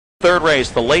Third race,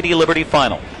 the Lady Liberty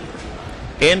Final.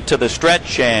 Into the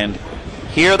stretch, and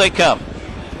here they come.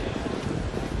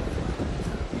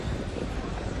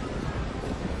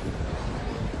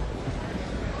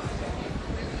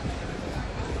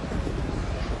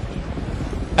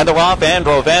 And they're off.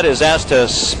 Anndrovette is asked to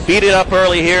speed it up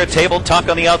early here. Table Talk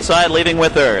on the outside, leaving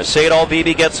with her. Sadal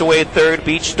BB gets away third.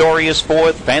 Beach Story is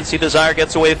fourth. Fancy Desire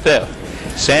gets away fifth.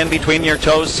 Sand Between Your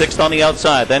Toes, sixth on the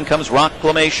outside. Then comes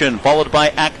Rocklamation, followed by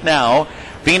Act Now.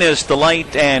 Venus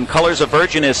Delight and Colors of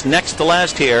Virgin is next to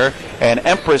last here. And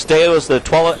Empress Deo is the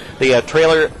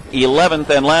trailer 11th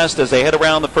and last as they head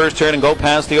around the first turn and go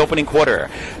past the opening quarter.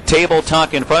 Table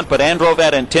Talk in front, but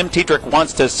Anndrovette and Tim Tetrick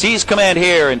wants to seize command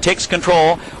here and takes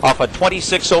control off a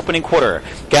 26 opening quarter.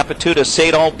 Gap of 2 to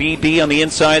Sadal BB on the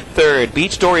inside third.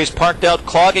 Beach Story is parked out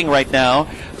clogging right now.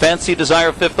 Fancy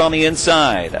Desire fifth on the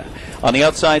inside. On the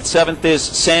outside, seventh is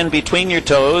Sand Between Your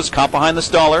Toes. Caught behind the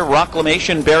staller.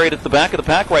 Rocklamation buried at the back of the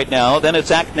pack right now. Then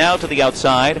it's Act Now to the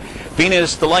outside.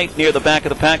 Venus Delight near the back of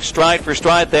the pack. Stride for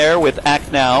stride there with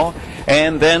Act Now.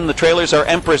 And then the trailers are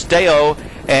Empress Deo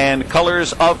and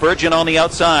Colors of Virgin on the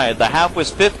outside. The half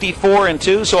was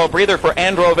 54-2, so a breather for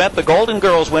Anndrovette, the Golden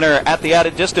Girls winner at the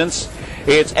added distance.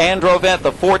 It's Anndrovette,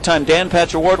 the four-time Dan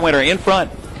Patch Award winner, in front.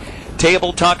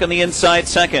 Table Talk on the inside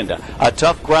second. A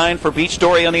tough grind for Beach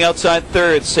Story on the outside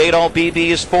third. Sadal BB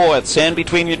is fourth. Sand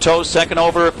Between Your Toes second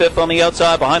over. Fifth on the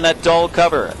outside behind that dull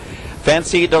cover.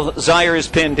 Fancy Desire is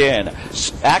pinned in.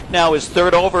 Act Now is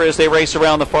third over as they race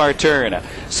around the far turn.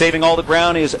 Saving all the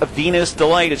ground is Venus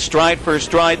Delight. It's stride for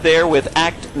stride there with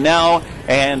Act Now.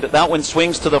 And that one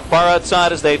swings to the far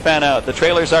outside as they fan out. The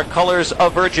trailers are Colors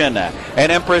of Virgin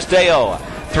and Empress Deo.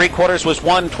 Three quarters was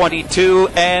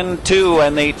 1:22-2,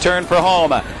 and they turn for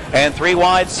home. And three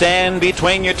wide, Sand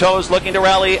Between Your Toes looking to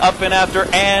rally up and after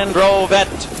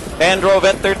Anndrovette.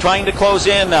 Anndrovette, they're trying to close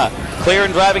in. Clear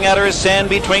and driving at her is Sand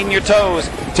Between Your Toes.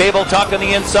 Table Talk on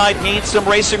the inside needs some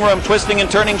racing room. Twisting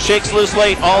and turning, shakes loose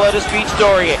late. All at his Beach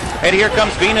Story. And here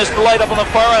comes Venus Delight up on the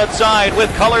far outside with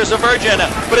Colors of Virgin.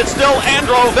 But it's still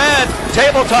Anndrovette.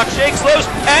 Table Talk shakes loose.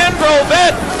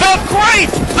 Anndrovette, the great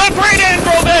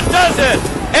Anndrovette does it.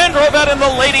 Anndrovette and the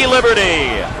Lady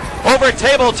Liberty. Over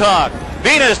Table Talk.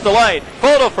 Venus Delight.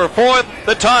 Photo for fourth.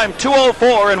 The time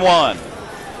 2:04-1.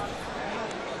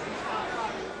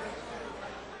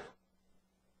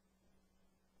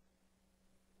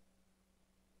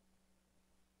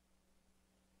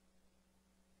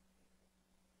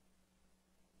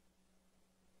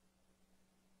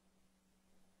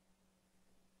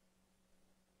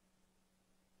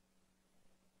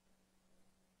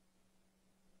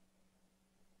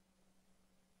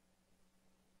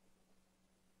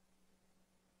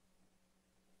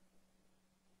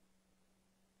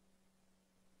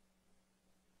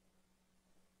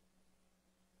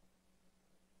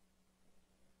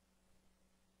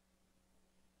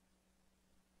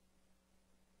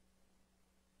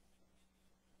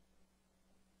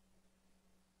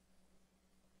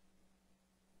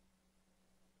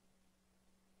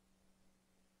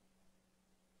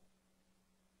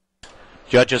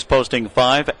 Judges posting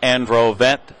 5,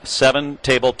 Anndrovette, 7,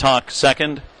 Table Talk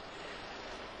second,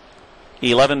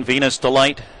 11, Venus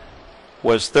Delight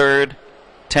was third,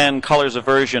 10, Colors of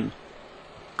Virgin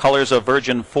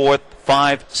fourth,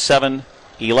 5, 7,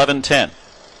 11, 10.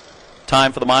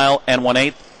 Time for the mile and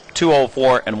 1/8,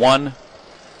 2:04-1.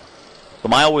 The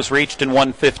mile was reached in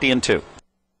 1:50-2.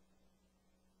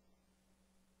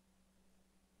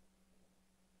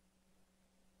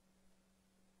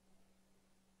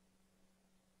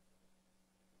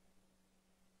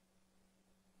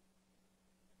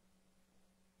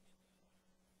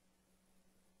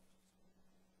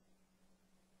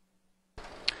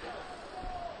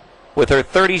 With her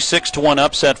 36-1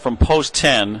 upset from post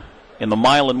 10 in the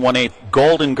mile and 1/8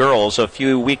 Golden Girls a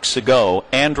few weeks ago,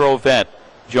 Anndrovette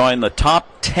joined the top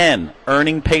 10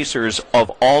 earning pacers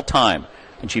of all time.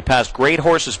 And she passed great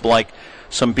horses like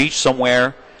Some Beach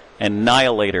Somewhere and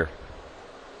Annihilator.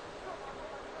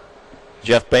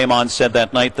 Jeff Baymon said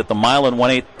that night that the mile and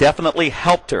 1/8 definitely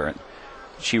helped her.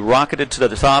 She rocketed to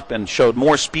the top and showed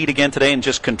more speed again today and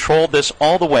just controlled this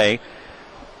all the way.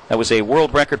 That was a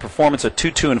world record performance at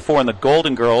 2-2-4 in the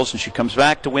Golden Girls, and she comes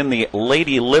back to win the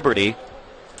Lady Liberty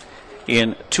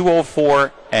in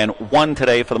 2:04-1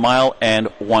 today for the mile and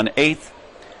 1/8.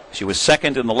 She was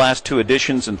second in the last two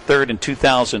editions and third in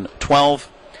 2012,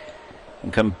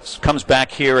 and comes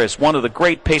back here as one of the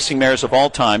great pacing mares of all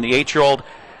time. The 8-year-old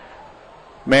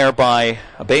mare by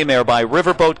a bay mare by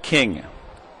Riverboat King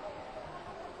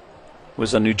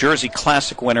was a New Jersey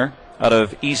Classic winner out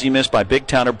of Easy Miss by Big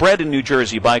Towner, bred in New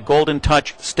Jersey by Golden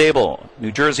Touch Stable,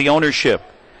 New Jersey ownership.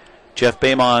 Jeff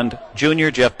Baymond Jr.,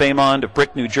 Jeff Baymond of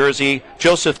Brick, New Jersey.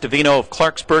 Joseph Davino of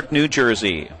Clarksburg, New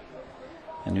Jersey.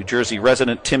 And New Jersey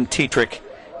resident Tim Tetrick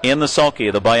in the sulky,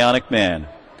 the Bionic Man,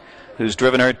 who's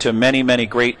driven her to many, many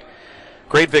great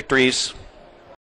victories.